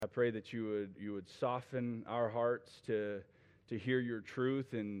pray that you would soften our hearts to hear your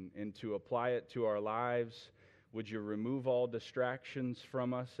truth and to apply it to our lives. Would you remove all distractions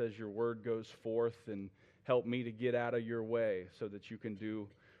from us as your word goes forth, and help me to get out of your way so that you can do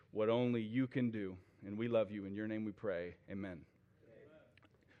what only you can do. And we love you. In your name we pray. Amen.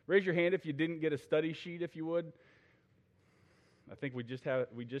 Raise your hand if you didn't get a study sheet, if you would. I think we just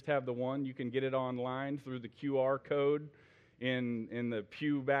have the one. You can get it online through the QR code in the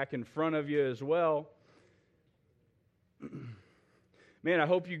pew back in front of you as well. Man, I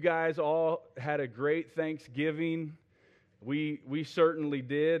hope you guys all had a great Thanksgiving. We certainly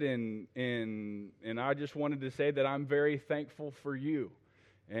did, and I just wanted to say that I'm very thankful for you.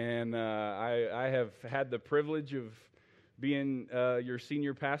 And I have had the privilege of being your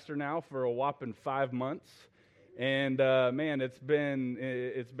senior pastor now for a whopping 5 months. And man, it's been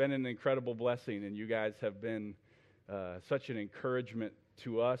an incredible blessing, and you guys have been such an encouragement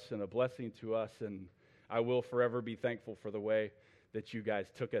to us and a blessing to us. And I will forever be thankful for the way that you guys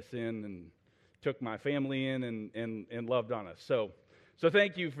took us in and took my family in and loved on us. So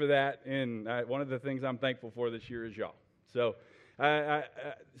thank you for that. And one of the things I'm thankful for this year is y'all. So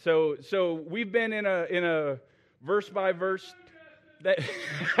we've been in a verse by verse.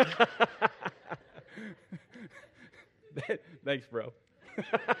 Thanks, bro.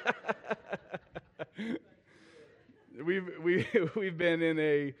 We've been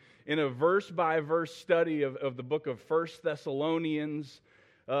in a verse by verse study of the book of 1 Thessalonians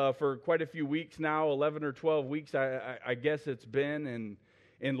for quite a few weeks now, 11 or 12 weeks, I guess it's been.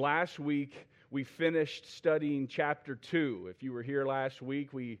 And last week we finished studying chapter 2. If you were here last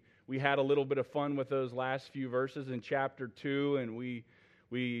week, we had a little bit of fun with those last few verses in chapter 2, and we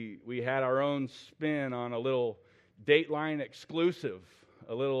had our own spin on a little Dateline exclusive,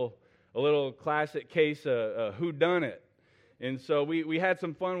 a little classic case of whodunit. And so we had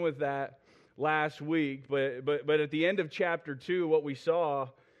some fun with that last week, but at the end of chapter 2, what we saw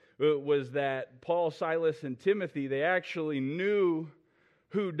was that Paul, Silas, and Timothy, they actually knew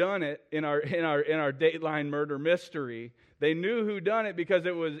who done it in our Dateline murder mystery. They knew who done it because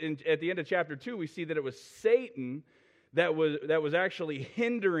it was at the end of chapter 2, we see that it was Satan that was actually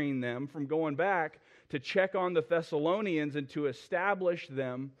hindering them from going back to check on the Thessalonians and to establish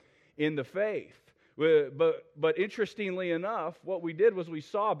them in the faith. But interestingly enough, what we did was we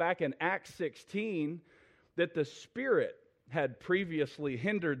saw back in Acts 16 that the Spirit had previously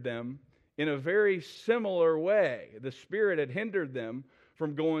hindered them in a very similar way. The Spirit had hindered them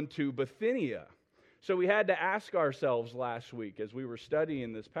from going to Bithynia. So we had to ask ourselves last week, as we were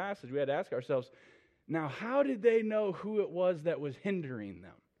studying this passage, we had to ask ourselves, now how did they know who it was that was hindering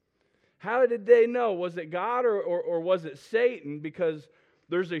them? How did they know? Was it God or was it Satan? Because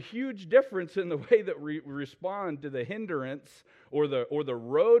there's a huge difference in the way that we respond to the hindrance or the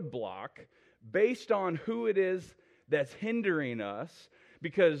roadblock based on who it is that's hindering us,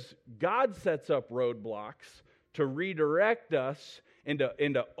 because God sets up roadblocks to redirect us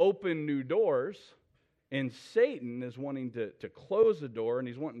into open new doors, and Satan is wanting to close the door, and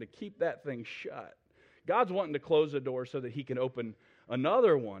he's wanting to keep that thing shut. God's wanting to close the door so that he can open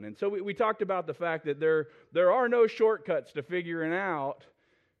another one. And so we talked about the fact that there are no shortcuts to figuring out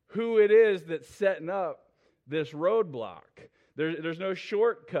who it is that's setting up this roadblock. There's no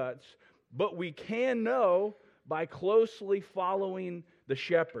shortcuts, but we can know by closely following the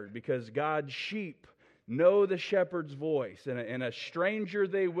shepherd, because God's sheep know the shepherd's voice, and a stranger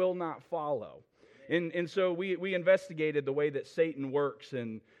they will not follow. And so we investigated the way that Satan works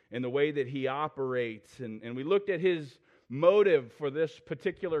and the way that he operates, and we looked at his motive for this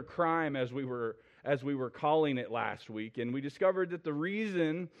particular crime, as we were calling it last week. And we discovered that the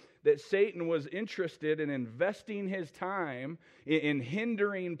reason that Satan was interested in investing his time in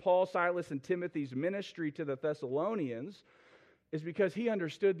hindering Paul, Silas, and Timothy's ministry to the Thessalonians is because he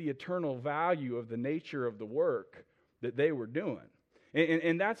understood the eternal value of the nature of the work that they were doing.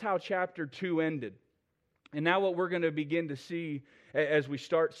 And that's how chapter 2 ended. And now what we're going to begin to see as we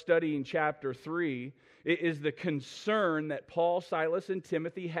start studying chapter 3 is the concern that Paul, Silas, and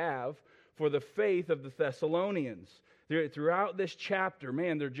Timothy have for the faith of the Thessalonians. Throughout this chapter,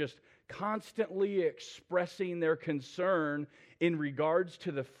 man, they're just constantly expressing their concern in regards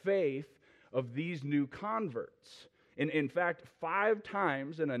to the faith of these new converts. In fact, 5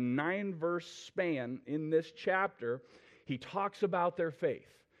 times in a 9-verse span in this chapter, he talks about their faith.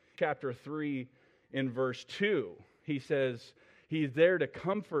 Chapter 3 in verse 2, he says, he's there to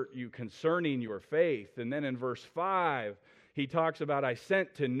comfort you concerning your faith. And then in verse 5, he talks about, I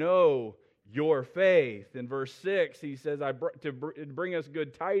sent to know your faith. In verse 6, he says, to bring us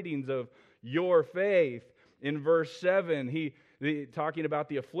good tidings of your faith. In verse 7, he talking about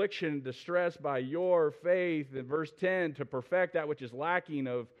the affliction and distress by your faith. In verse 10, to perfect that which is lacking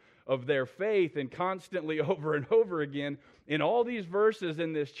of their faith, and constantly over and over again. In all these verses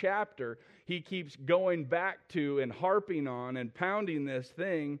in this chapter, he keeps going back to and harping on and pounding this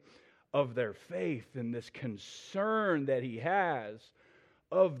thing of their faith and this concern that he has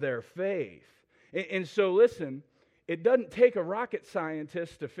of their faith. And so listen, it doesn't take a rocket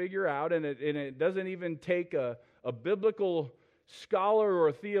scientist to figure out, and it doesn't even take a biblical scholar or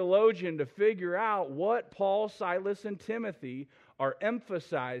a theologian to figure out what Paul, Silas, and Timothy are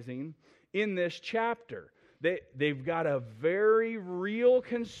emphasizing in this chapter. They've got a very real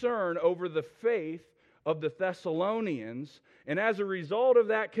concern over the faith of the Thessalonians, and as a result of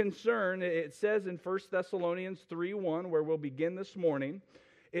that concern, it says in 1 Thessalonians 3:1, where we'll begin this morning,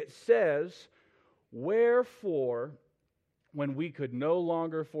 it says, wherefore, when we could no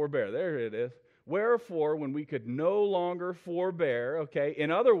longer forbear. There it is. Wherefore, when we could no longer forbear, okay? In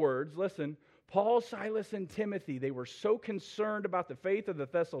other words, listen, Paul, Silas, and Timothy, they were so concerned about the faith of the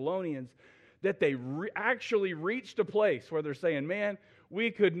Thessalonians that they actually reached a place where they're saying, man,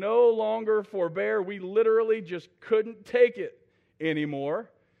 we could no longer forbear. We literally just couldn't take it anymore.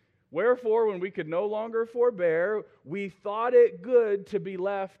 Wherefore, when we could no longer forbear, we thought it good to be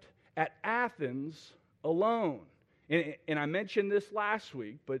left at Athens alone. And I mentioned this last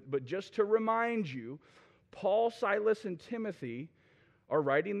week, but just to remind you, Paul, Silas, and Timothy are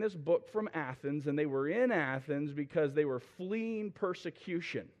writing this book from Athens, and they were in Athens because they were fleeing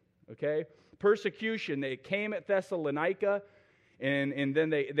persecution, okay? Persecution. They came at Thessalonica, and then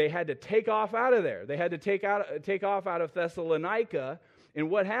they had to take off out of there. They had to take off out of Thessalonica, and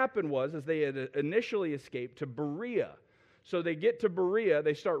what happened was they had initially escaped to Berea. So they get to Berea,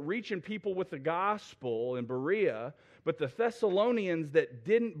 they start reaching people with the gospel in Berea, but the Thessalonians that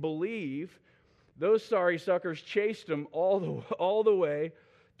didn't believe, those sorry suckers chased them all the way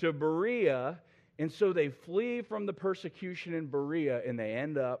to Berea, and so they flee from the persecution in Berea, and they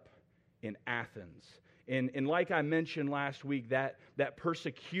end up in Athens. And like I mentioned last week, that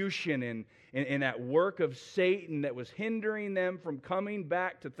persecution and that work of Satan that was hindering them from coming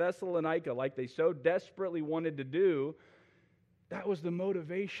back to Thessalonica like they so desperately wanted to do, that was the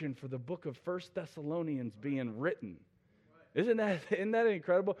motivation for the book of 1 Thessalonians being written. Isn't that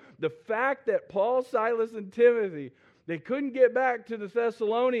incredible? The fact that Paul, Silas, and Timothy, they couldn't get back to the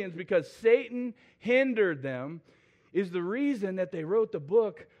Thessalonians because Satan hindered them, is the reason that they wrote the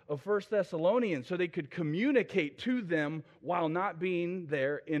book of 1 Thessalonians, so they could communicate to them while not being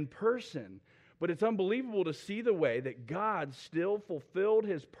there in person. But it's unbelievable to see the way that God still fulfilled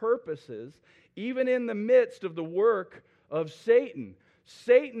His purposes, even in the midst of the work of Satan.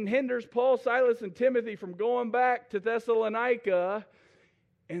 Satan hinders Paul, Silas, and Timothy from going back to Thessalonica,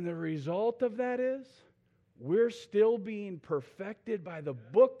 and the result of that is we're still being perfected by the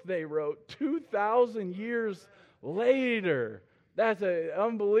book they wrote 2,000 years later. That's an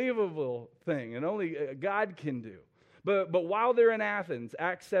unbelievable thing, and only God can do. But while they're in Athens,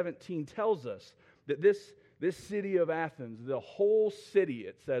 Acts 17 tells us that this city of Athens, the whole city,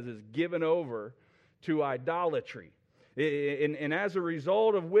 it says, is given over to idolatry. And as a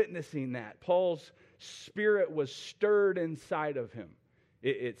result of witnessing that, Paul's spirit was stirred inside of him,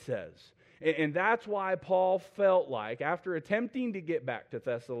 it says. And that's why Paul felt like, after attempting to get back to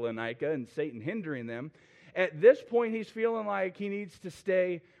Thessalonica and Satan hindering them, at this point he's feeling like he needs to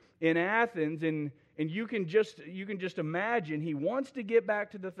stay in Athens. And you can just imagine he wants to get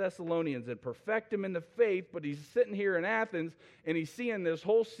back to the Thessalonians and perfect them in the faith, but he's sitting here in Athens and he's seeing this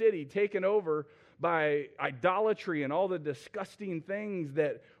whole city taken over by idolatry and all the disgusting things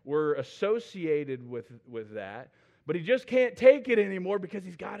that were associated with that. But he just can't take it anymore because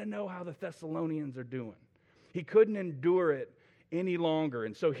he's got to know how the Thessalonians are doing. He couldn't endure it any longer.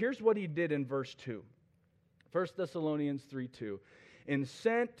 And so here's what he did in verse 2. 1 Thessalonians 3:2. And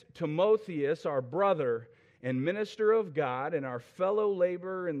sent Timotheus, our brother and minister of God, and our fellow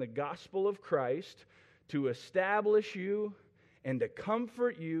laborer in the gospel of Christ, to establish you and to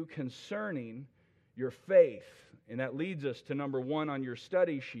comfort you concerning your faith. And that leads us to number 1 on your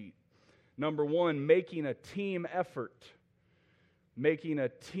study sheet. Number 1, making a team effort. Making a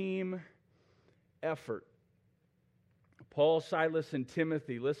team effort. Paul, Silas, and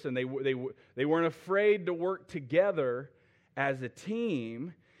Timothy, listen, they weren't afraid to work together as a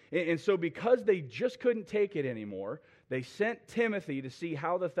team. And so because they just couldn't take it anymore, they sent Timothy to see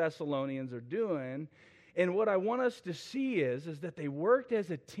how the Thessalonians are doing. And what I want us to see is that they worked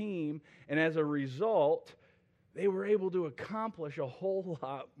as a team, and as a result, they were able to accomplish a whole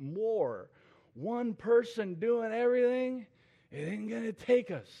lot more. One person doing everything, it ain't going to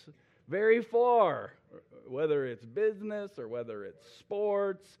take us very far, Whether it's business or whether it's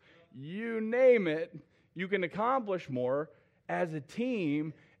sports, you name it, you can accomplish more as a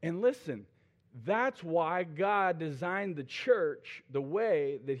team. And listen, that's why God designed the church the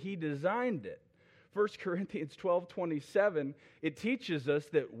way that He designed it. 1 Corinthians 12:27, it teaches us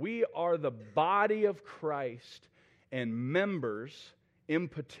that we are the body of Christ and members in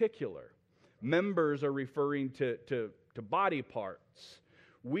particular. Members are referring to body parts.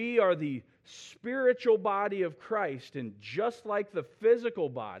 We are the spiritual body of Christ, and just like the physical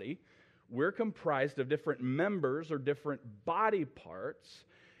body, we're comprised of different members or different body parts.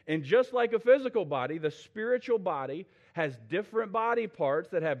 And just like a physical body, the spiritual body has different body parts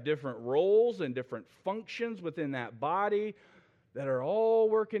that have different roles and different functions within that body that are all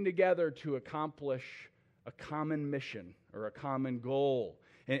working together to accomplish a common mission or a common goal.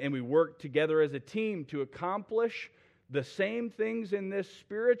 And we work together as a team to accomplish the same things in this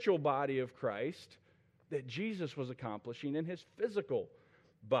spiritual body of Christ that Jesus was accomplishing in His physical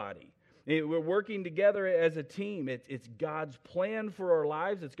body. We're working together as a team. It's God's plan for our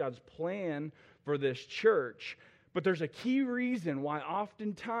lives. It's God's plan for this church. But there's a key reason why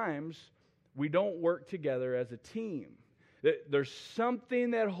oftentimes we don't work together as a team. There's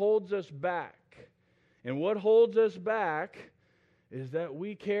something that holds us back. And what holds us back is that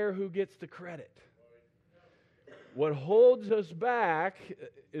we care who gets the credit. What holds us back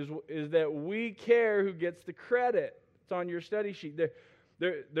is that we care who gets the credit. It's on your study sheet.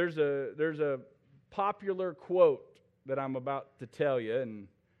 There's a popular quote that I'm about to tell you, and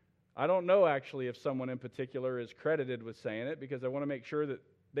I don't know actually if someone in particular is credited with saying it, because I want to make sure that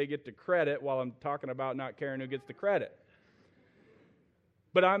they get the credit while I'm talking about not caring who gets the credit.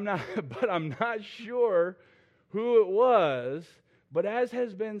 But I'm not sure who it was. But as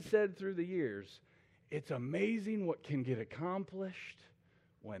has been said through the years, it's amazing what can get accomplished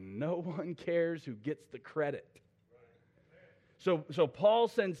when no one cares who gets the credit. So Paul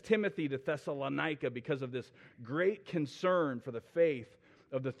sends Timothy to Thessalonica because of this great concern for the faith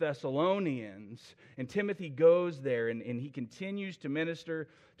of the Thessalonians. And Timothy goes there and he continues to minister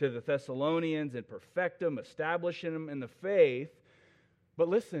to the Thessalonians and perfect them, establishing them in the faith. But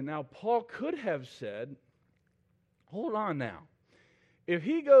listen, now Paul could have said, hold on now. If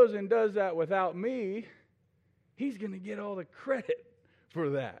he goes and does that without me, he's going to get all the credit for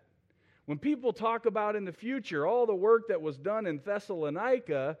that. When people talk about in the future all the work that was done in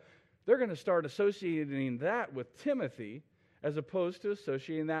Thessalonica, they're going to start associating that with Timothy as opposed to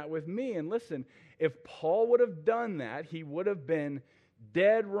associating that with me. And listen, if Paul would have done that, he would have been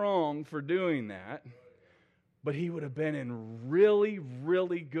dead wrong for doing that, but he would have been in really,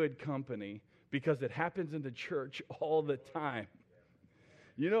 really good company because it happens in the church all the time.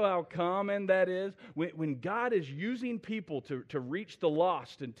 You know how common that is? When God is using people to reach the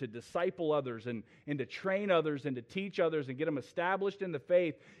lost and to disciple others and to train others and to teach others and get them established in the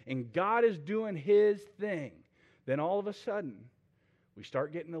faith, and God is doing His thing, then all of a sudden we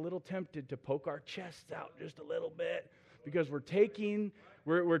start getting a little tempted to poke our chests out just a little bit because we're taking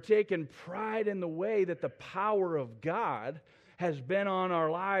pride in the way that the power of God has been on our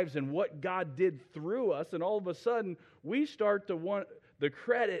lives and what God did through us, and all of a sudden we start to want the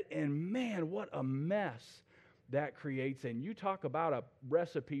credit, and man, what a mess that creates. And you talk about a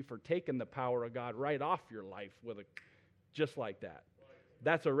recipe for taking the power of God right off your life just like that.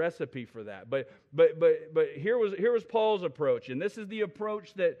 That's a recipe for that. But here was Paul's approach, and this is the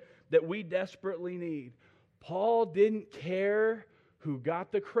approach that we desperately need. Paul didn't care who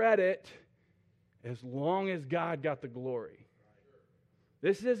got the credit as long as God got the glory.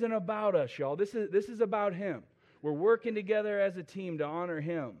 This isn't about us, y'all. This is about Him. We're working together as a team to honor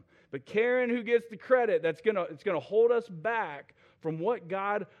Him. But caring who gets the credit, it's gonna hold us back from what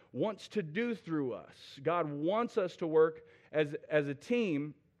God wants to do through us. God wants us to work as a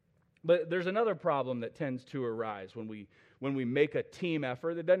team. But there's another problem that tends to arise when we make a team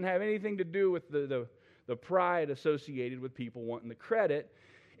effort that doesn't have anything to do with the pride associated with people wanting the credit.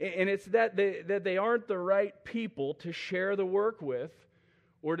 And it's that they aren't the right people to share the work with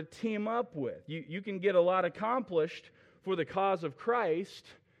or to team up with. You can get a lot accomplished for the cause of Christ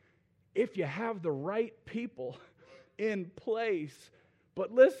if you have the right people in place.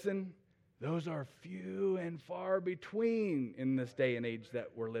 But listen, those are few and far between in this day and age that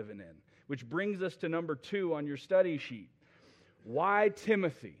we're living in. Which brings us to number 2 on your study sheet. Why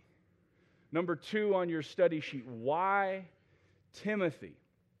Timothy? Number 2 on your study sheet. Why Timothy?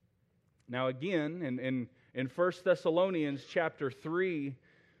 Now again, in 1 Thessalonians chapter 3,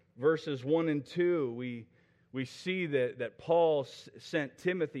 verses 1 and 2, we see that Paul sent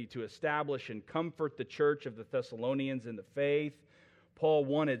Timothy to establish and comfort the church of the Thessalonians in the faith. Paul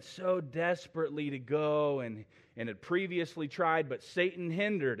wanted so desperately to go and had previously tried, but Satan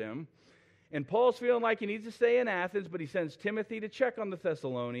hindered him. And Paul's feeling like he needs to stay in Athens, but he sends Timothy to check on the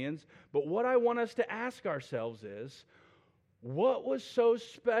Thessalonians. But what I want us to ask ourselves is, what was so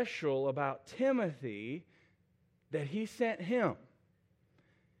special about Timothy that he sent him?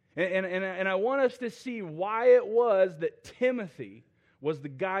 And I want us to see why it was that Timothy was the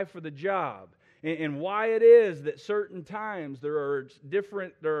guy for the job, and why it is that certain times there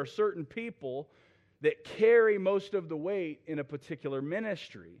are certain people that carry most of the weight in a particular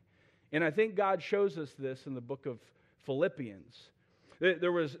ministry. And I think God shows us this in the book of Philippians.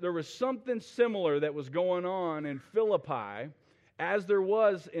 There was something similar that was going on in Philippi as there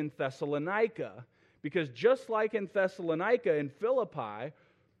was in Thessalonica, because just like in Thessalonica, in Philippi,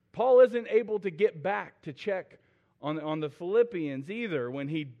 Paul isn't able to get back to check on the Philippians either when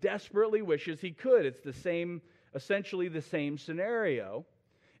he desperately wishes he could. It's essentially the same scenario.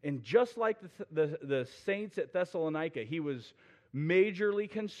 And just like the saints at Thessalonica, he was majorly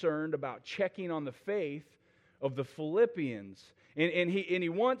concerned about checking on the faith of the Philippians. And he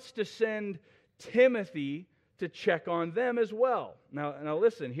wants to send Timothy to check on them as well. Now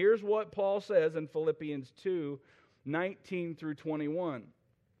listen, here's what Paul says in Philippians 2:19 through 21.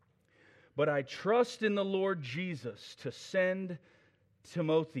 But I trust in the Lord Jesus to send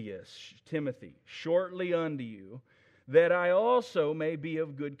Timothy, shortly unto you, that I also may be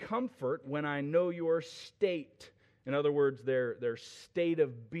of good comfort when I know your state. In other words, their state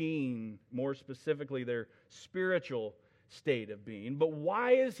of being, more specifically, their spiritual state of being. But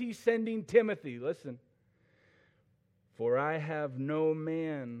why is he sending Timothy? Listen. For I have no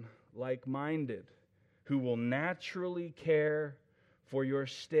man like-minded who will naturally care for your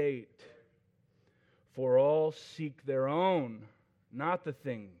state. For all seek their own, not the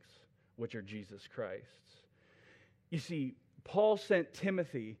things which are Jesus Christ's. You see, Paul sent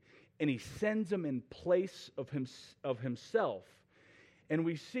Timothy, and he sends him in place of himself. And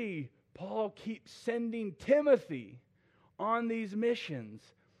we see Paul keeps sending Timothy on these missions.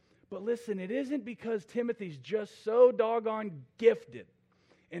 But listen, it isn't because Timothy's just so doggone gifted.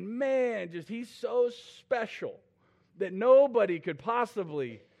 And man, he's so special that nobody could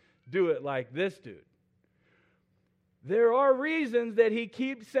possibly do it like this dude. There are reasons that he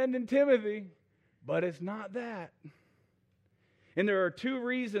keeps sending Timothy, but it's not that. And there are two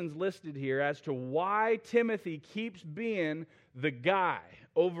reasons listed here as to why Timothy keeps being the guy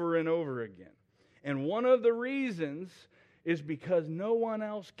over and over again. And one of the reasons is because no one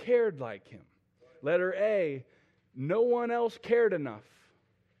else cared like him. Letter A, no one else cared enough.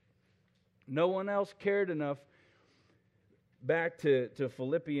 No one else cared enough. Back to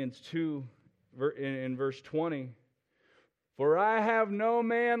Philippians 2 in verse 20. For I have no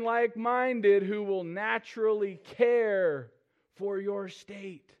man like-minded who will naturally care for your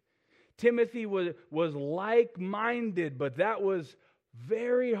state. Timothy was like-minded, but that was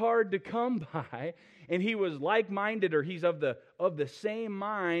very hard to come by. And he was like-minded, or he's of the same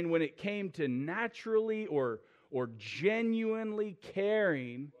mind when it came to naturally or genuinely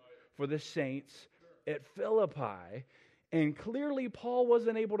caring for the saints at Philippi. And clearly Paul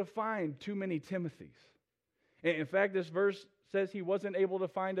wasn't able to find too many Timothys. In fact, this verse says he wasn't able to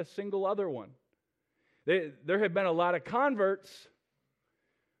find a single other one. There had been a lot of converts,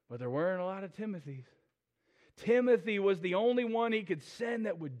 but there weren't a lot of Timothys. Timothy was the only one he could send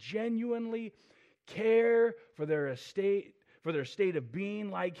that would genuinely care for their state of being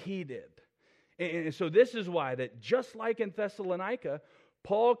like he did. And so this is why that just like in Thessalonica,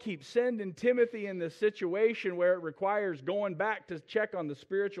 Paul keeps sending Timothy in this situation where it requires going back to check on the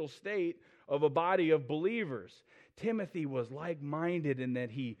spiritual state of a body of believers. Timothy was like-minded in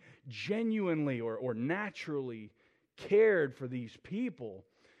that he genuinely or naturally cared for these people.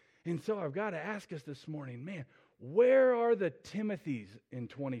 And so I've got to ask us this morning, man, where are the Timothys in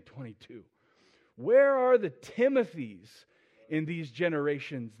 2022? Where are the Timothys in these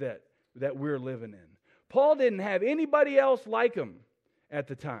generations that we're living in? Paul didn't have anybody else like him at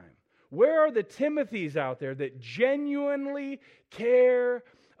the time. Where are the Timothys out there that genuinely care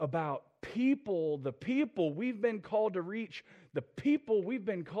about people, the people we've been called to reach, the people we've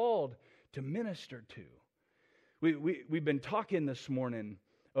been called to minister to? We've been talking this morning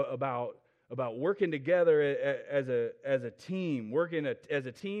about working together as a team, working as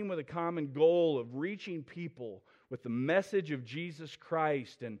a team with a common goal of reaching people with the message of Jesus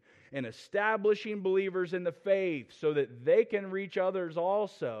Christ and establishing believers in the faith so that they can reach others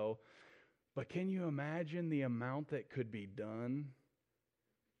also. But can you imagine the amount that could be done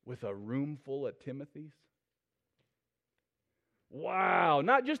with a room full of Timothys? Wow,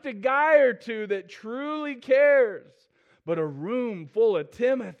 not just a guy or two that truly cares, but a room full of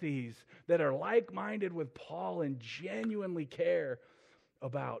Timothys that are like-minded with Paul and genuinely care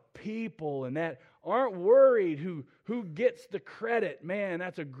about people and that aren't worried who gets the credit. Man,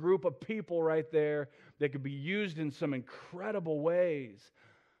 that's a group of people right there that could be used in some incredible ways.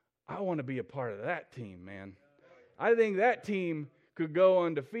 I want to be a part of that team, man. I think that team could go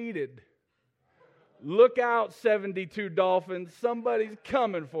undefeated. Look out, 72 Dolphins. Somebody's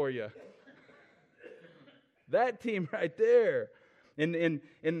coming for you. That team right there. And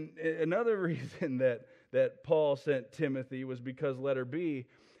another reason that Paul sent Timothy was because, letter B,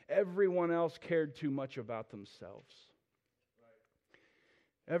 everyone else cared too much about themselves.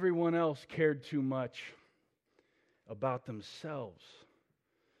 Everyone else cared too much about themselves.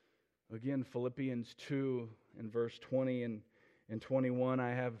 Again, Philippians 2 in verse 20 and 21,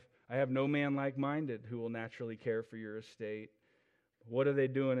 I have no man like-minded who will naturally care for your estate. What are they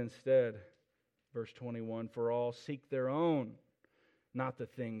doing instead? Verse 21, for all seek their own, not the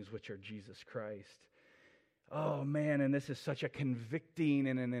things which are Jesus Christ. Oh man, and this is such a convicting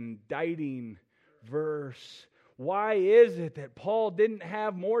and an indicting verse. Why is it that Paul didn't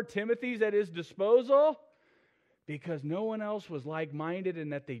have more Timothys at his disposal? Because no one else was like-minded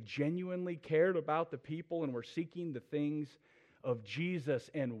and that they genuinely cared about the people and were seeking the things of Jesus.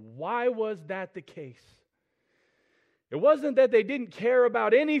 And why was that the case? It wasn't that they didn't care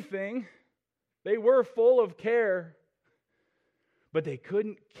about anything. They were full of care. But they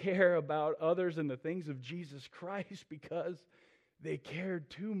couldn't care about others and the things of Jesus Christ because they cared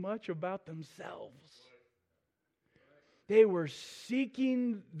too much about themselves. They were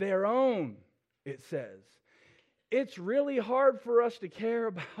seeking their own, it says. It's really hard for us to care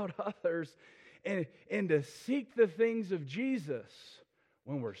about others and to seek the things of Jesus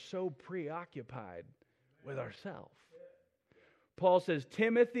when we're so preoccupied with ourselves. Paul says,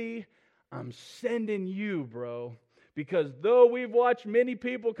 Timothy, I'm sending you, bro. Because though we've watched many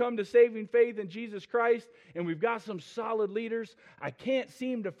people come to saving faith in Jesus Christ, and we've got some solid leaders, I can't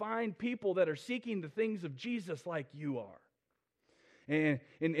seem to find people that are seeking the things of Jesus like you are.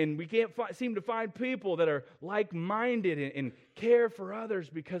 And we can't seem to find people that are like-minded and care for others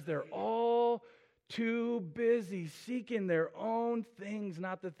because they're all too busy seeking their own things,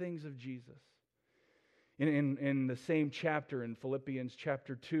 not the things of Jesus. In the same chapter, in Philippians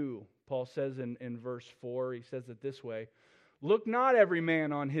chapter 2, Paul says in verse 4, he says it this way, look not every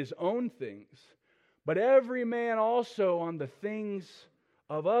man on his own things, but every man also on the things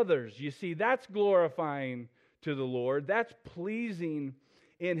of others. You see, that's glorifying to the Lord. That's pleasing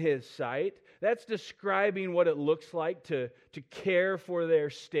in His sight. That's describing what it looks like to care for their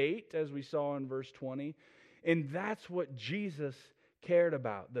state, as we saw in verse 20. And that's what Jesus cared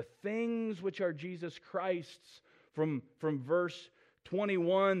about. The things which are Jesus Christ's, from verse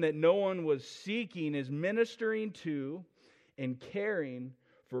 21, that no one was seeking, is ministering to and caring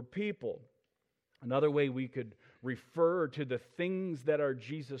for people. Another way we could refer to the things that are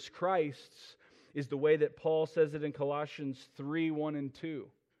Jesus Christ's is the way that Paul says it in Colossians 3, 1 and 2.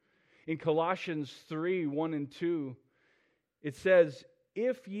 In Colossians 3, 1 and 2, it says,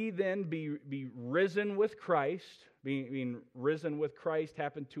 if ye then be risen with Christ, being risen with Christ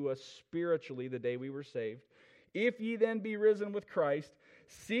happened to us spiritually the day we were saved. If ye then be risen with Christ,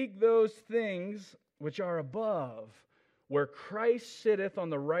 seek those things which are above, where Christ sitteth on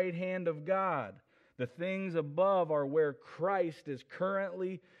the right hand of God. The things above are where Christ is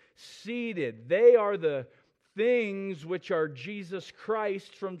currently seated. They are the things which are Jesus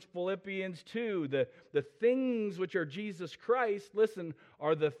Christ from Philippians 2. The things which are Jesus Christ, listen,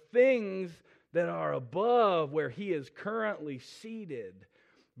 are the things that are above where He is currently seated.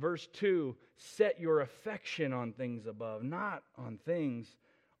 Verse 2, set your affection on things above, not on things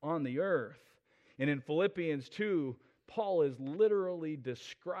on the earth. And in Philippians 2, Paul is literally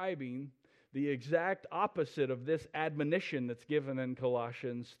describing the exact opposite of this admonition that's given in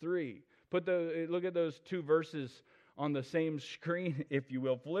Colossians 3. Look at those two verses on the same screen, if you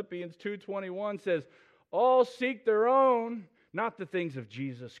will. Philippians 2:21 says, all seek their own, not the things of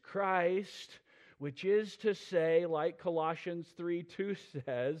Jesus Christ, which is to say, like Colossians 3:2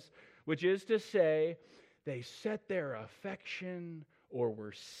 says, which is to say, they set their affection or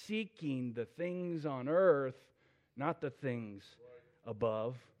were seeking the things on earth, not the things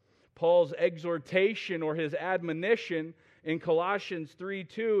above. Paul's exhortation or his admonition in Colossians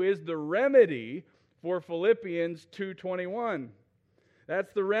 3:2 is the remedy for Philippians 2:21.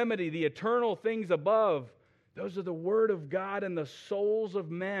 That's the remedy, the eternal things above. Those are the Word of God and the souls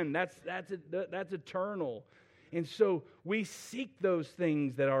of men. That's eternal. And so we seek those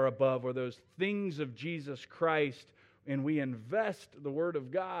things that are above, or those things of Jesus Christ, and we invest the Word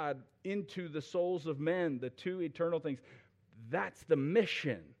of God into the souls of men, the two eternal things. That's the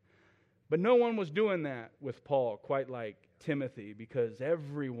mission. But no one was doing that with Paul, quite like Timothy, because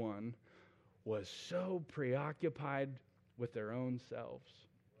everyone was so preoccupied with their own selves.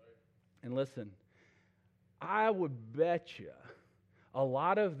 And listen, I would bet you a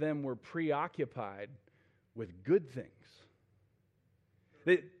lot of them were preoccupied with good things.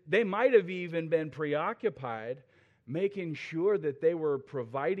 They might have even been preoccupied making sure that they were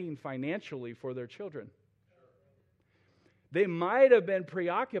providing financially for their children. They might have been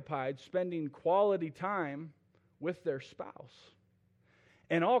preoccupied spending quality time with their spouse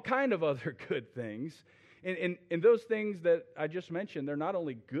and all kind of other good things. And those things that I just mentioned, they're not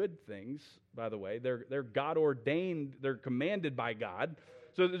only good things, by the way, they're God-ordained, they're commanded by God.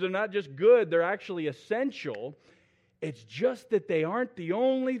 So they're not just good, they're actually essential. It's just that they aren't the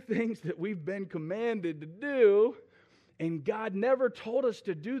only things that we've been commanded to do. And God never told us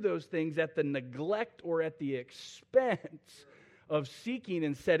to do those things at the neglect or at the expense of seeking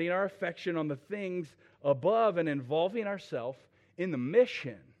and setting our affection on the things above and involving ourselves in the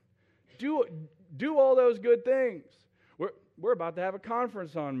mission. Do all those good things. We're about to have a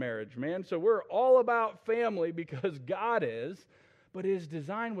conference on marriage, man. So we're all about family because God is. But His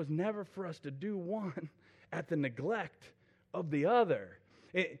design was never for us to do one at the neglect of the other.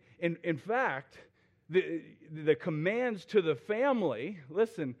 In fact, the commands to the family,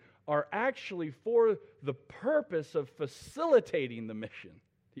 listen, are actually for the purpose of facilitating the mission.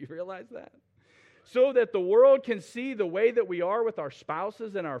 Do you realize that? So that the world can see the way that we are with our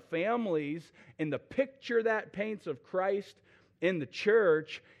spouses and our families and the picture that paints of Christ in the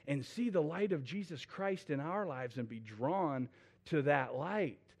church and see the light of Jesus Christ in our lives and be drawn to that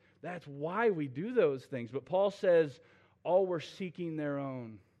light. That's why we do those things. But Paul says, all were seeking their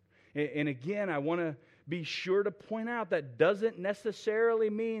own. And again, I want to be sure to point out that doesn't necessarily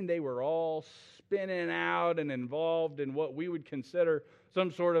mean they were all spinning out and involved in what we would consider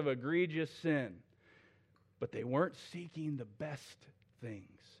some sort of egregious sin. But they weren't seeking the best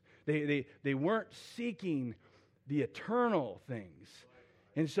things. They weren't seeking the eternal things.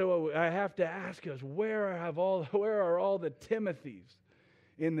 And so I have to ask us, where are all the Timothys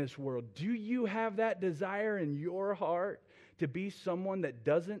in this world? Do you have that desire in your heart to be someone that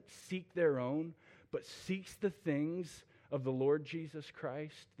doesn't seek their own, but seeks the things of the Lord Jesus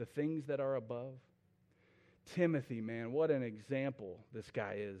Christ, the things that are above? Timothy, man, what an example this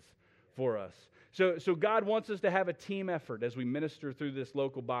guy is for us. So God wants us to have a team effort as we minister through this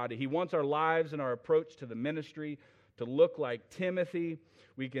local body. He wants our lives and our approach to the ministry to look like Timothy.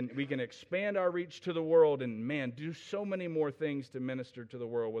 We can expand our reach to the world and, man, do so many more things to minister to the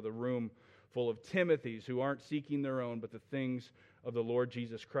world with a room full of Timothys who aren't seeking their own, but the things of the Lord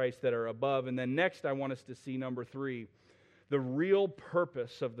Jesus Christ that are above. And then next, I want us to see number 3, the real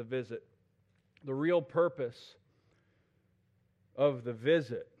purpose of the visit. The real purpose of the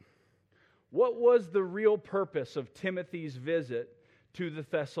visit. What was the real purpose of Timothy's visit to the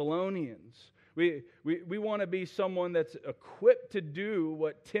Thessalonians? We want to be someone that's equipped to do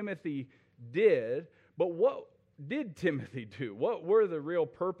what Timothy did, but what did Timothy do? What were the real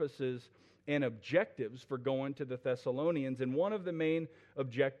purposes and objectives for going to the Thessalonians? And one of the main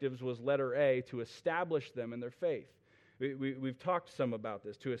objectives was letter A, to establish them in their faith. We've talked some about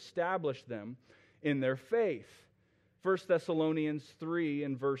this, to establish them in their faith. 1 Thessalonians 3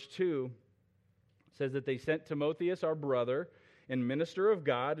 and verse 2 says that they sent Timotheus, our brother and minister of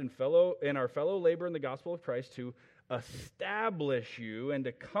God and our fellow laborer in the gospel of Christ, to establish you and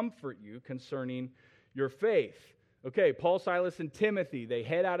to comfort you concerning your faith. Okay, Paul, Silas, and Timothy, they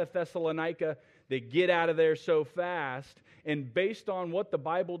head out of Thessalonica. They get out of there so fast. And based on what the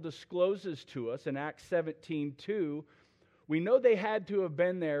Bible discloses to us in Acts 17:2, we know they had to have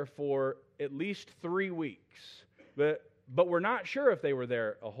been there for at least 3 weeks. But we're not sure if they were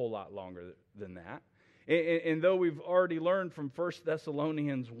there a whole lot longer than that. And though we've already learned from 1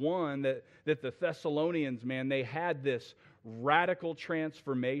 Thessalonians 1 that the Thessalonians, man, they had this radical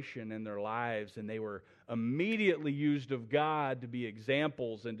transformation in their lives, and they were immediately used of God to be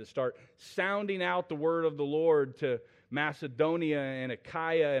examples and to start sounding out the word of the Lord to Macedonia and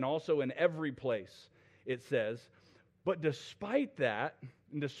Achaia and also in every place, it says. But despite that,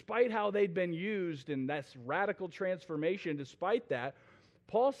 and despite how they'd been used in this radical transformation, despite that,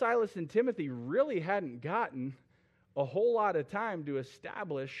 Paul, Silas, and Timothy really hadn't gotten a whole lot of time to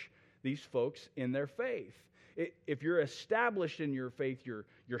establish these folks in their faith. If you're established in your faith,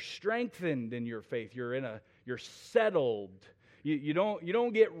 you're strengthened in your faith. You're settled. You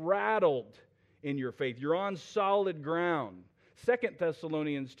don't get rattled in your faith. You're on solid ground. 2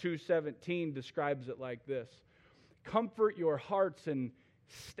 Thessalonians 2:17 describes it like this: comfort your hearts and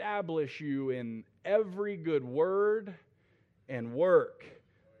establish you in every good word and work.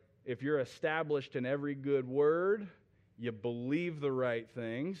 If you're established in every good word, you believe the right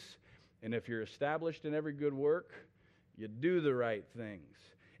things. And if you're established in every good work, you do the right things.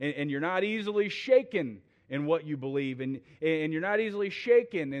 And you're not easily shaken in what you believe. And you're not easily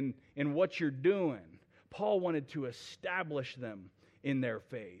shaken in what you're doing. Paul wanted to establish them in their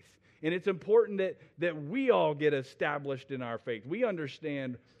faith. And it's important that we all get established in our faith. We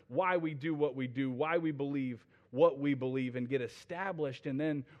understand why we do what we do, why we believe what we believe, and get established, and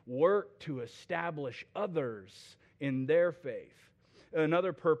then work to establish others in their faith.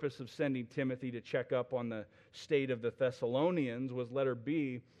 Another purpose of sending Timothy to check up on the state of the Thessalonians was, letter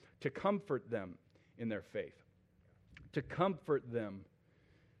B, to comfort them in their faith. To comfort them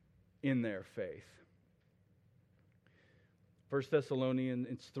in their faith. 1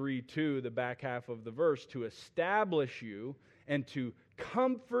 Thessalonians 3:2, the back half of the verse, to establish you and to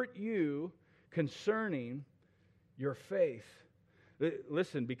comfort you concerning your faith.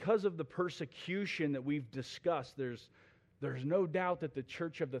 Listen, because of the persecution that we've discussed, there's no doubt that the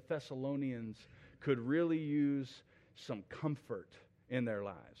church of the Thessalonians could really use some comfort in their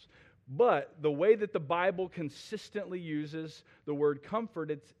lives. But the way that the Bible consistently uses the word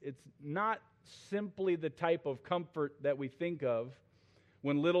comfort, it's not simply the type of comfort that we think of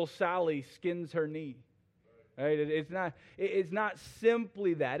when little Sally skins her knee. Right? It's not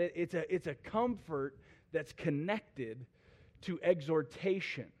simply that. It's a comfort that's connected to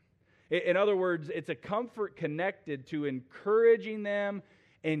exhortation. In other words, it's a comfort connected to encouraging them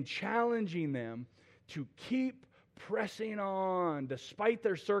and challenging them to keep pressing on despite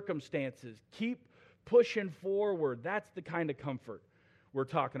their circumstances. Keep pushing forward. That's the kind of comfort we're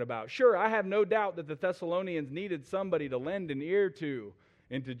talking about. Sure, I have no doubt that the Thessalonians needed somebody to lend an ear to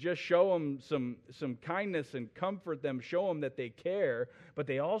and to just show them some kindness and comfort them, show them that they care, but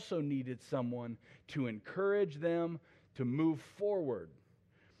they also needed someone to encourage them to move forward.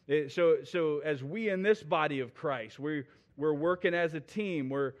 So as we in this body of Christ, we're working as a team.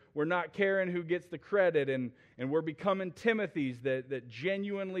 We're not caring who gets the credit, and we're becoming Timothys that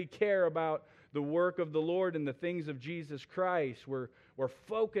genuinely care about the work of the Lord and the things of Jesus Christ. We're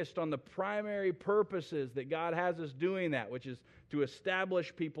focused on the primary purposes that God has us doing that, which is to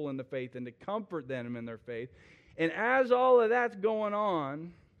establish people in the faith and to comfort them in their faith. And as all of that's going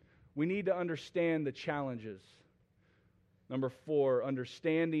on, we need to understand the challenges. Number 4,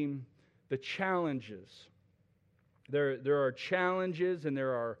 understanding the challenges. There are challenges and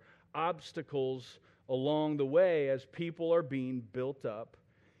there are obstacles along the way as people are being built up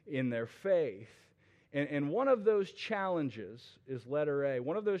in their faith. And one of those challenges is letter A.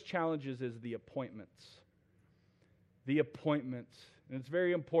 One of those challenges is the appointments. The appointments. And it's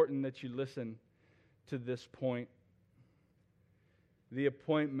very important that you listen to this point. The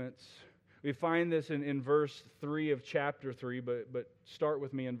appointments. We find this in verse 3 of chapter 3, but start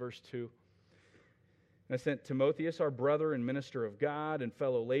with me in verse 2. I sent Timotheus, our brother and minister of God and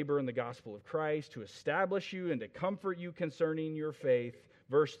fellow laborer in the gospel of Christ, to establish you and to comfort you concerning your faith.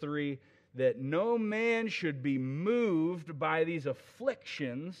 Verse 3, that no man should be moved by these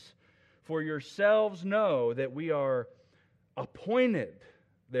afflictions, for yourselves know that we are appointed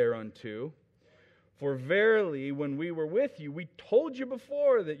thereunto. For verily, when we were with you, we told you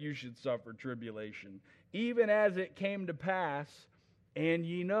before that you should suffer tribulation, even as it came to pass, and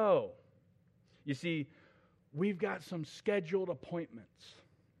ye know. You see, we've got some scheduled appointments.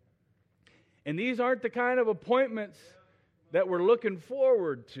 And these aren't the kind of appointments that we're looking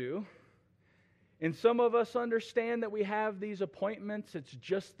forward to. And some of us understand that we have these appointments. It's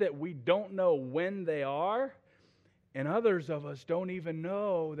just that we don't know when they are. And others of us don't even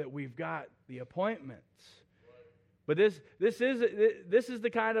know that we've got the appointments. But this is the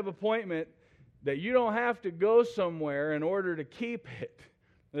kind of appointment that you don't have to go somewhere in order to keep it.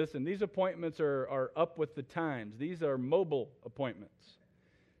 Listen, these appointments are up with the times. These are mobile appointments.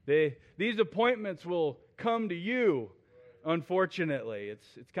 These appointments will come to you, unfortunately.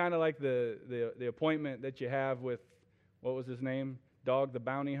 It's kind of like the appointment that you have with, what was his name? Dog the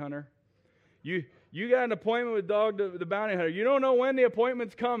Bounty Hunter. You got an appointment with Dog the Bounty Hunter. You don't know when the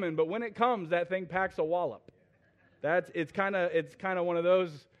appointment's coming, but when it comes, that thing packs a wallop. It's kind of one of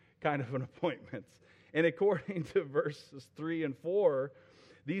those kind of an appointments. And according to verses 3 and 4,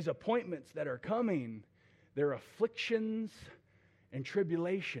 these appointments that are coming, they're afflictions and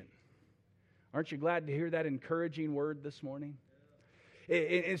tribulation. Aren't you glad to hear that encouraging word this morning?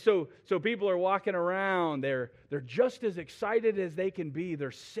 And so people are walking around. They're just as excited as they can be.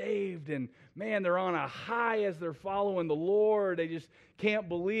 They're saved, and man, they're on a high as they're following the Lord. They just can't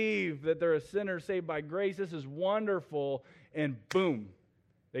believe that they're a sinner saved by grace. This is wonderful. And boom,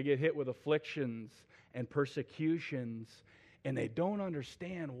 they get hit with afflictions and persecutions, and they don't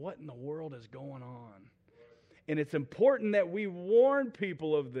understand what in the world is going on. And it's important that we warn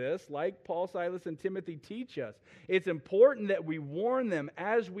people of this, like Paul, Silas, and Timothy teach us. It's important that we warn them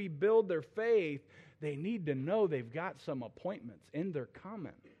as we build their faith. They need to know they've got some appointments, and they're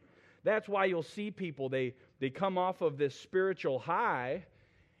coming. That's why you'll see people, they come off of this spiritual high,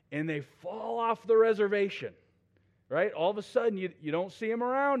 and they fall off the reservation, right? All of a sudden, you don't see them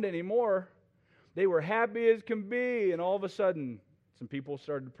around anymore. They were happy as can be, and all of a sudden, some people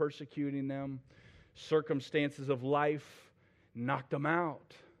started persecuting them. Circumstances of life knocked them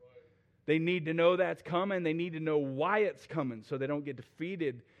out. They need to know that's coming. They need to know why it's coming so they don't get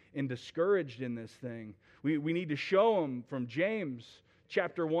defeated and discouraged in this thing. We need to show them from James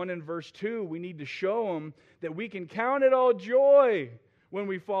chapter 1 and verse 2, we need to show them that we can count it all joy when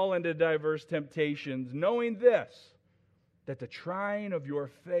we fall into diverse temptations, knowing this, that the trying of your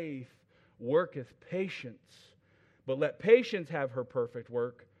faith worketh patience. But let patience have her perfect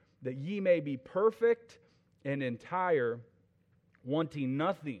work, that ye may be perfect and entire, wanting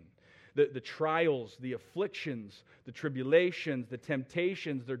nothing. The trials, the afflictions, the tribulations, the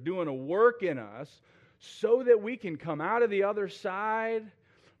temptations, they're doing a work in us so that we can come out of the other side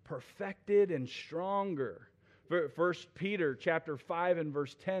perfected and stronger. 1 Peter chapter 5 and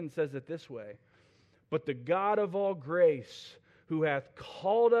verse 10 says it this way, but the God of all grace, who hath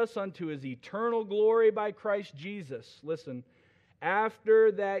called us unto his eternal glory by Christ Jesus, listen,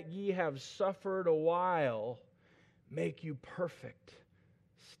 after that ye have suffered a while, make you perfect,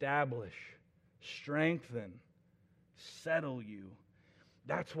 establish, strengthen, settle you.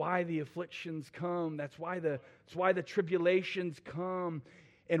 That's why the afflictions come. That's why the tribulations come.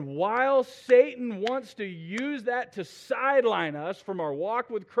 And while Satan wants to use that to sideline us from our walk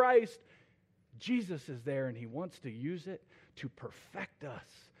with Christ, Jesus is there and he wants to use it to perfect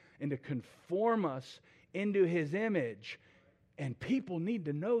us and to conform us into his image. And people need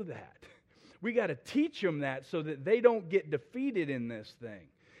to know that. We got to teach them that so that they don't get defeated in this thing.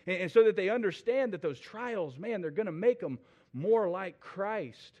 And so that they understand that those trials, man, they're going to make them more like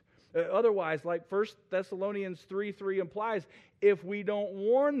Christ. Otherwise, like 1 Thessalonians 3:3 implies, if we don't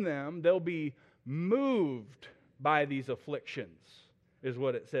warn them, they'll be moved by these afflictions, is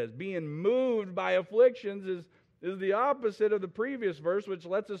what it says. Being moved by afflictions is the opposite of the previous verse, which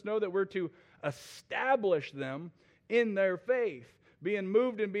lets us know that we're to establish them in their faith. Being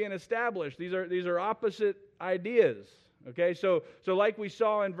moved and being established. These are opposite ideas. Okay, so like we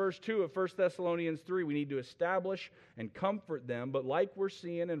saw in verse 2 of 1 Thessalonians 3, we need to establish and comfort them. But like we're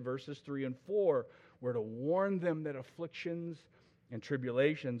seeing in verses 3 and 4, we're to warn them that afflictions and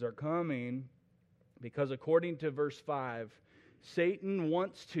tribulations are coming, because according to verse 5, Satan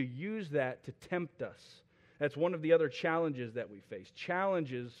wants to use that to tempt us. That's one of the other challenges that we face.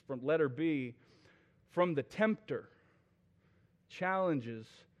 Challenges from letter B from the tempter. Challenges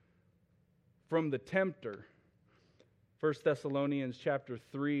from the tempter. 1 Thessalonians chapter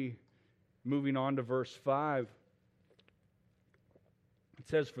 3, moving on to verse 5. It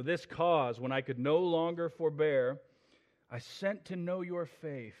says, for this cause, when I could no longer forbear, I sent to know your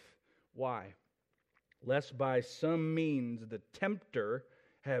faith. Why? Lest by some means the tempter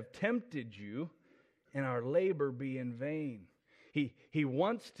have tempted you, and our labor be in vain. He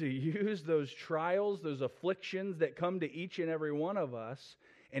wants to use those trials, those afflictions that come to each and every one of us,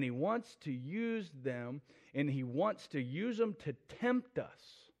 and he wants to use them, and he wants to use them to tempt us.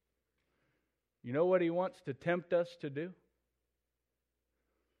 You know what he wants to tempt us to do?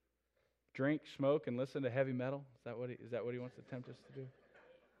 Drink, smoke, and listen to heavy metal? Is that what he wants to tempt us to do?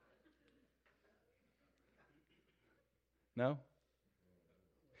 No?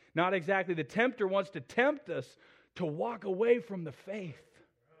 Not exactly. The tempter wants to tempt us to walk away from the faith.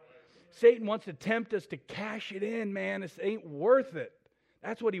 Satan wants to tempt us to cash it in, man. This ain't worth it.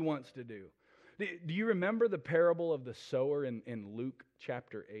 That's what he wants to do. Do you remember the parable of the sower in Luke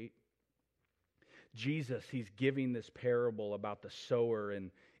chapter 8? Jesus, he's giving this parable about the sower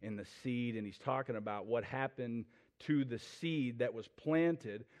and the seed, and he's talking about what happened to the seed that was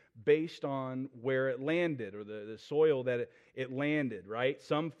planted based on where it landed, or the soil that it landed, right?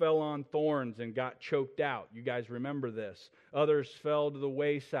 Some fell on thorns and got choked out. You guys remember this. Others fell to the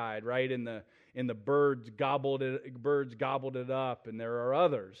wayside, right? And the birds gobbled it up, and there are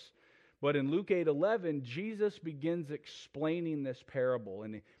others. But in Luke 8:11, Jesus begins explaining this parable,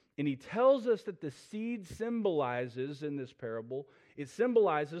 and And he tells us that the seed symbolizes, in this parable, it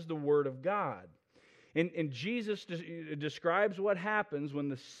symbolizes the Word of God. And Jesus describes what happens when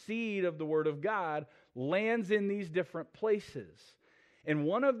the seed of the Word of God lands in these different places. And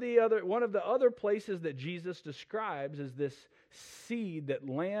one of the other places that Jesus describes is this seed that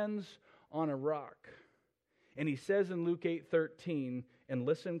lands on a rock. And he says in Luke 8:13, and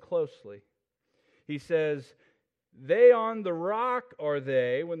listen closely, he says, "They on the rock are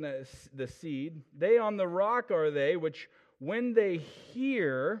they," when the seed, "they on the rock are they, which when they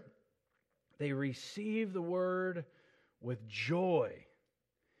hear, they receive the word with joy.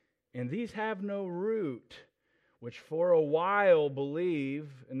 And these have no root, which for a while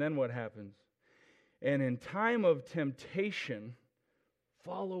believe," and then what happens? "And in time of temptation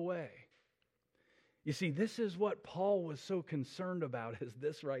fall away." You see, this is what Paul was so concerned about, is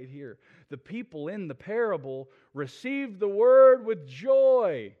this right here. The people in the parable received the word with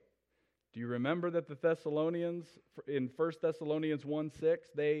joy. Do you remember that the Thessalonians, in 1 Thessalonians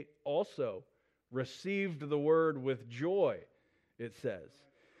 1:6, they also received the word with joy, it says.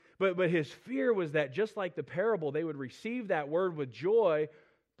 But his fear was that just like the parable, they would receive that word with joy,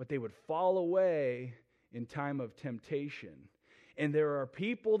 but they would fall away in time of temptation. And there are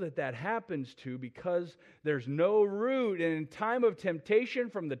people that happens to because there's no root. And in time of temptation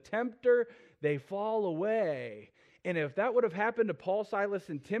from the tempter, they fall away. And if that would have happened to Paul, Silas,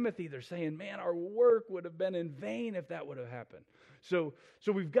 and Timothy, they're saying, man, our work would have been in vain if that would have happened. So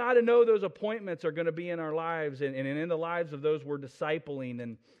we've got to know those appointments are going to be in our lives and in the lives of those we're discipling.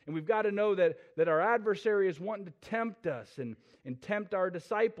 And we've got to know that our adversary is wanting to tempt us and tempt our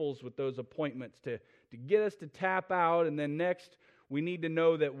disciples with those appointments to get us to tap out. And then next, we need to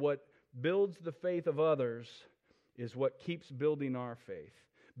know that what builds the faith of others is what keeps building our faith.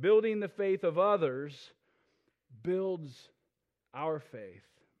 Building the faith of others builds our faith.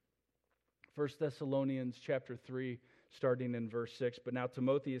 1 Thessalonians chapter 3, starting in verse 6. "But now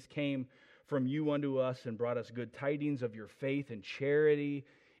Timotheus came from you unto us and brought us good tidings of your faith and charity,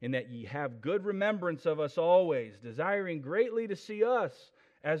 and that ye have good remembrance of us always, desiring greatly to see us,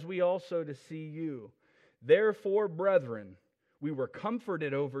 as we also to see you. Therefore, brethren, we were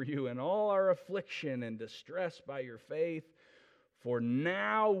comforted over you in all our affliction and distress by your faith. For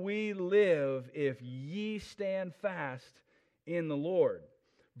now we live if ye stand fast in the Lord."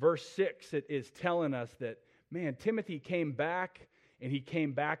 Verse 6, it is telling us that, man, Timothy came back, and he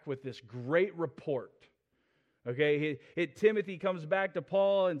came back with this great report. Okay, Timothy comes back to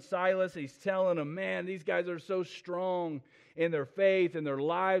Paul and Silas. He's telling them, man, these guys are so strong in their faith and their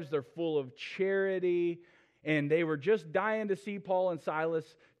lives. They're full of charity. And they were just dying to see Paul and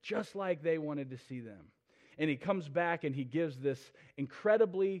Silas just like they wanted to see them. And he comes back and he gives this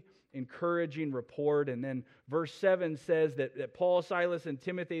incredibly encouraging report. And then verse 7 says that Paul, Silas, and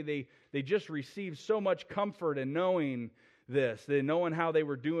Timothy, they just received so much comfort in knowing this, knowing how they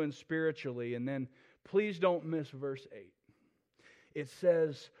were doing spiritually. And then please don't miss verse 8. It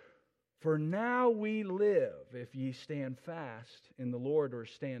says, "For now we live if ye stand fast in the Lord," or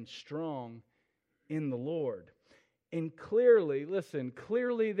stand strong in the Lord. And clearly, listen,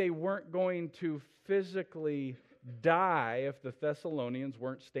 clearly they weren't going to physically die if the Thessalonians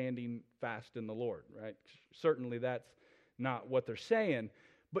weren't standing fast in the Lord, right? Certainly that's not what they're saying.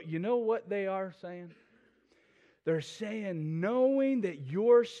 But you know what they are saying? They're saying knowing that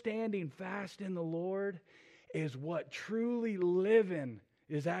you're standing fast in the Lord is what truly living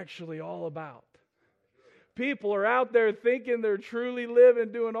is actually all about. People are out there thinking they're truly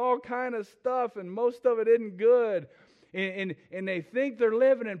living, doing all kind of stuff, and most of it isn't good. And they think they're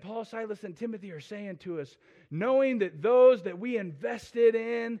living, and Paul, Silas, and Timothy are saying to us, knowing that those that we invested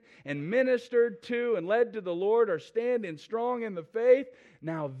in and ministered to and led to the Lord are standing strong in the faith,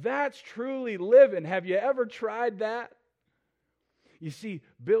 now that's truly living. Have you ever tried that? You see,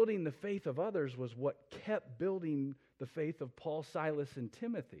 building the faith of others was what kept building the faith of Paul, Silas, and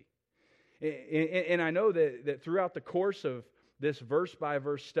Timothy. And I know that throughout the course of this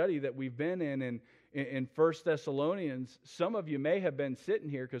verse-by-verse study that we've been in 1 Thessalonians, some of you may have been sitting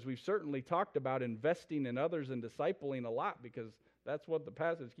here because we've certainly talked about investing in others and discipling a lot because that's what the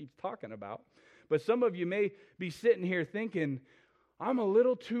passage keeps talking about. But some of you may be sitting here thinking, I'm a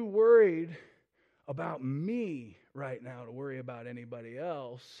little too worried about me right now to worry about anybody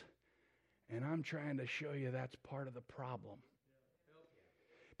else. And I'm trying to show you that's part of the problem.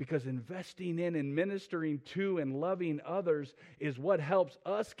 Because investing in and ministering to and loving others is what helps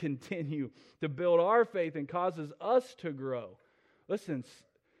us continue to build our faith and causes us to grow. Listen,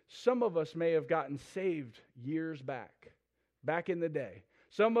 some of us may have gotten saved years back in the day.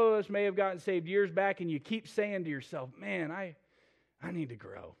 Some of us may have gotten saved years back, and you keep saying to yourself, man, I I need to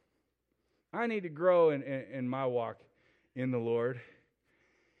grow. I need to grow in my walk in the Lord.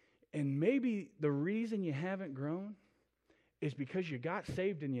 And maybe the reason you haven't grown is because you got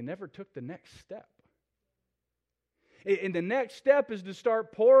saved and you never took the next step. And the next step is to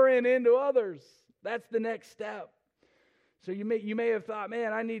start pouring into others. That's the next step. So you may have thought,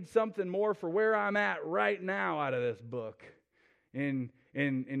 man, I need something more for where I'm at right now out of this book. And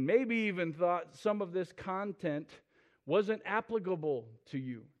maybe even thought some of this content wasn't applicable to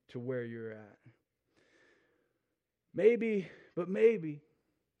you, to where you're at. Maybe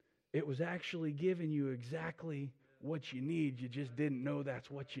it was actually giving you exactly what you need. You just didn't know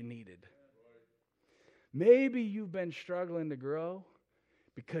that's what you needed. Maybe you've been struggling to grow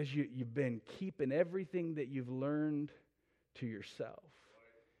because you've been keeping everything that you've learned to yourself.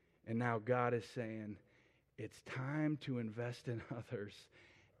 And now God is saying, it's time to invest in others,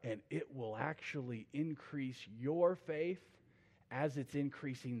 and it will actually increase your faith as it's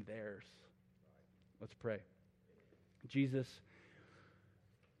increasing theirs. Let's pray. Jesus,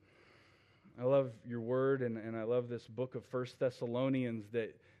 I love your word, and I love this book of 1 Thessalonians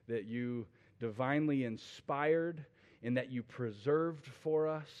that you divinely inspired and that you preserved for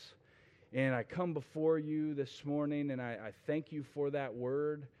us. And I come before you this morning, and I thank you for that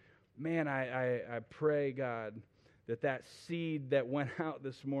word. Man, I pray, God, that seed that went out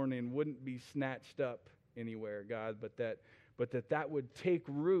this morning wouldn't be snatched up anywhere, God, but that would take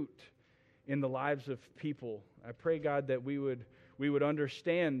root in the lives of people. I pray, God, that we would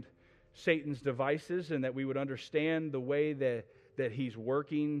understand Satan's devices and that we would understand the way that he's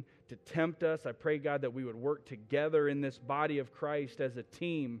working to tempt us. I pray, God, that we would work together in this body of Christ as a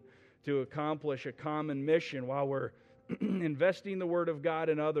team to accomplish a common mission while we're investing the Word of God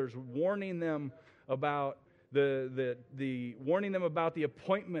in others, warning them about warning them about the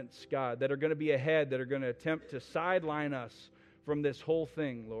appointments, God, that are going to be ahead, that are going to attempt to sideline us from this whole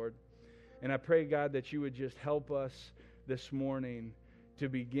thing, Lord. And I pray, God, that you would just help us this morning to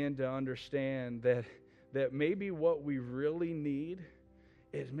begin to understand that maybe what we really need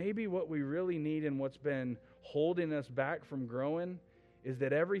and what's been holding us back from growing is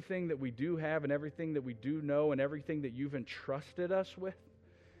that everything that we do have and everything that we do know and everything that you've entrusted us with,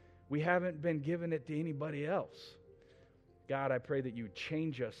 we haven't been giving it to anybody else. God, I pray that you'd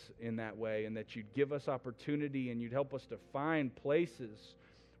change us in that way and that you'd give us opportunity and you'd help us to find places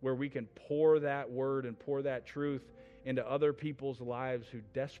where we can pour that word and pour that truth into other people's lives who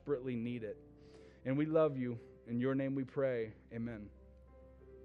desperately need it. And we love you. In your name we pray. Amen.